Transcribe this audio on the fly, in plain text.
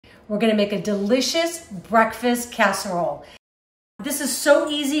We're gonna make a delicious breakfast casserole. This is so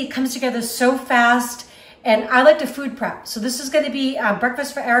easy, it comes together so fast, and I like to food prep. So this is gonna be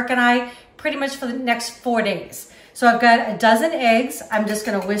breakfast for Eric and I pretty much for the next 4 days. So I've got a dozen eggs. I'm just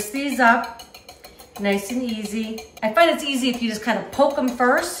gonna whisk these up, nice and easy. I find it's easy if you just kind of poke them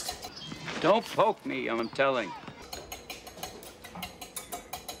first. Don't poke me, I'm telling.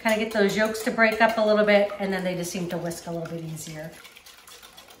 Kind of get those yolks to break up a little bit, and then they just seem to whisk a little bit easier.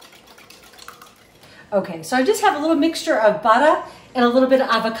 Okay, so I just have a little mixture of butter and a little bit of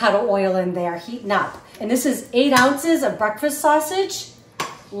avocado oil in there, heating up. And this is 8 ounces of breakfast sausage.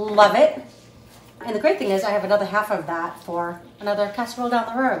 Love it. And the great thing is I have another half of that for another casserole down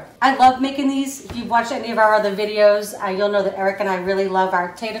the road. I love making these. If you've watched any of our other videos, you'll know that Eric and I really love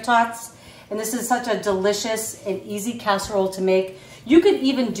our tater tots. And this is such a delicious and easy casserole to make. You could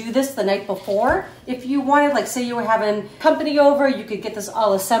even do this the night before. If you wanted, like say you were having company over, you could get this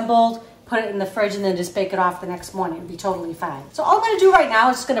all assembled, put it in the fridge, and then just bake it off the next morning. It'd be totally fine. So all I'm gonna do right now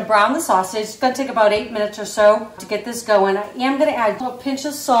is just gonna brown the sausage. It's gonna take about 8 minutes or so to get this going. I am gonna add a little pinch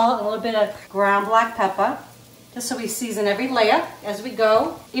of salt and a little bit of ground black pepper, just so we season every layer as we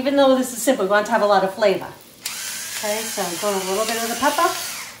go. Even though this is simple, we want to have a lot of flavor. Okay, so I'm going a little bit of the pepper.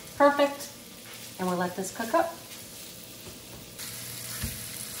 Perfect. And we'll let this cook up.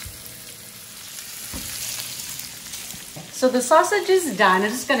 So the sausage is done. I'm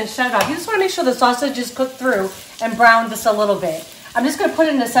just gonna shut it off. You just wanna make sure the sausage is cooked through and browned just a little bit. I'm just gonna put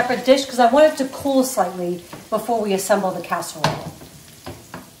it in a separate dish because I want it to cool slightly before we assemble the casserole.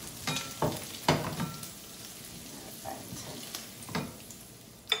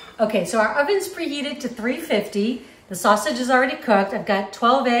 Okay, so our oven's preheated to 350. The sausage is already cooked. I've got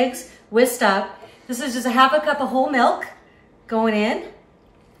 12 eggs whisked up. This is just a half a cup of whole milk going in.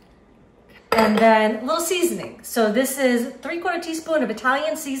 And then a little seasoning. So this is 3/4 teaspoon of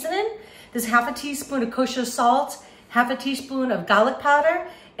Italian seasoning. This is half a teaspoon of kosher salt, half a teaspoon of garlic powder,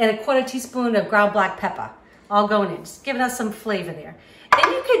 and 1/4 teaspoon of ground black pepper. All going in, just giving us some flavor there.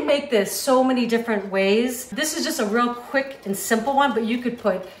 And you could make this so many different ways. This is just a real quick and simple one, but you could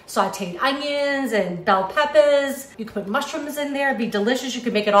put sauteed onions and bell peppers. You could put mushrooms in there, it'd be delicious. You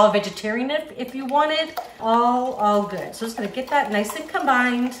could make it all vegetarian if you wanted. All good. So just gonna get that nice and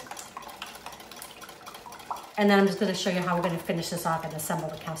combined. And then I'm just gonna show you how we're gonna finish this off and assemble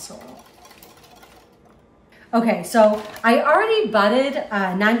the casserole. Okay, so I already buttered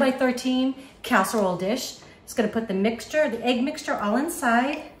a 9x13 casserole dish. Just gonna put the mixture, the egg mixture all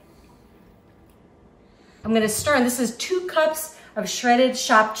inside. I'm gonna stir, and this is 2 cups of shredded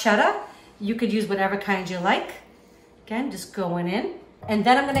sharp cheddar. You could use whatever kind you like. Again, just going in. And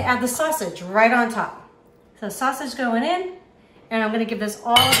then I'm gonna add the sausage right on top. So sausage going in, and I'm gonna give this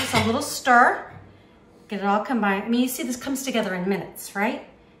all just a little stir. Get it all combined. I mean, you see this comes together in minutes, right?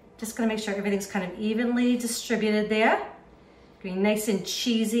 Just gonna make sure everything's kind of evenly distributed there. Getting nice and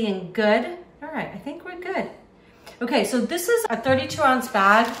cheesy and good. All right, I think we're good. Okay, so this is a 32-ounce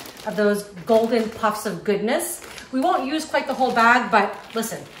bag of those golden puffs of goodness. We won't use quite the whole bag, but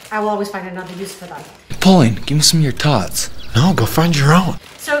listen, I will always find another use for them. Pauline, give me some of your tots. No, go find your own.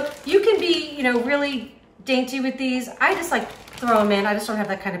 So you can be, really dainty with these. I just like throw them in. I just don't have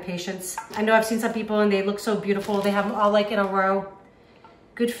that kind of patience. I know I've seen some people and they look so beautiful. They have them all like in a row.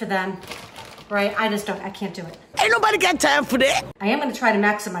 Good for them, right? I can't do it. Ain't nobody got time for that. I am gonna try to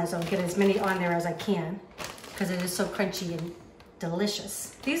maximize them, get as many on there as I can because it is so crunchy and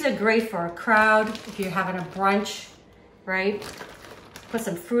delicious. These are great for a crowd, if you're having a brunch, right? Put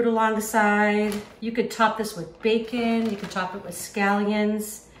some fruit along the side. You could top this with bacon. You could top it with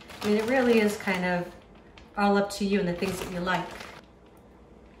scallions. I mean, it really is kind of all up to you and the things that you like.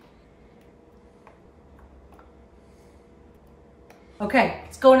 Okay,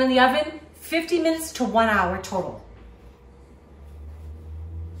 it's going in the oven, 50 minutes to 1 hour total.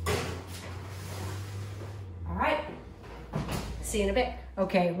 All right, see you in a bit.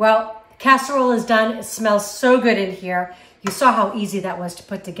 Okay, well, casserole is done. It smells so good in here. You saw how easy that was to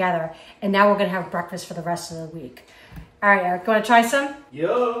put together. And now we're gonna have breakfast for the rest of the week. All right, Eric, wanna try some?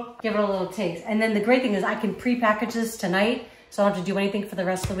 Yeah. Give it a little taste. And then the great thing is I can pre-package this tonight, so I don't have to do anything for the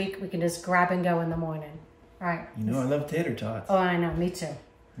rest of the week. We can just grab and go in the morning. All right. You know I love tater tots. Oh, I know, me too.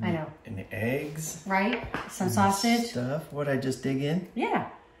 I know. And the eggs. Right? Some sausage. Stuff. What, I just dig in? Yeah.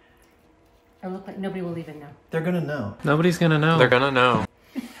 It look like nobody will even know. They're gonna know. Nobody's gonna know. They're gonna know.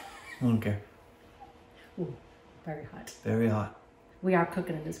 I don't care. Ooh, very hot. Very hot. We are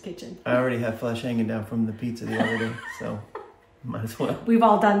cooking in this kitchen. I already have flesh hanging down from the pizza the other day, so might as well. We've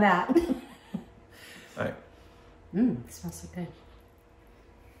all done that. All right. It smells so good.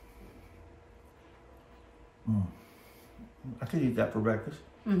 I could eat that for breakfast.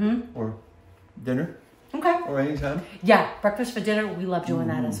 Mm-hmm. Or dinner. Okay. Or anytime. Yeah, breakfast for dinner, we love doing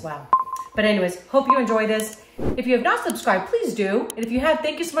that as well. But anyways, hope you enjoy this. If you have not subscribed, please do. And if you have,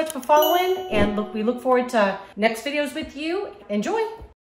 thank you so much for following. And we look forward to next videos with you. Enjoy.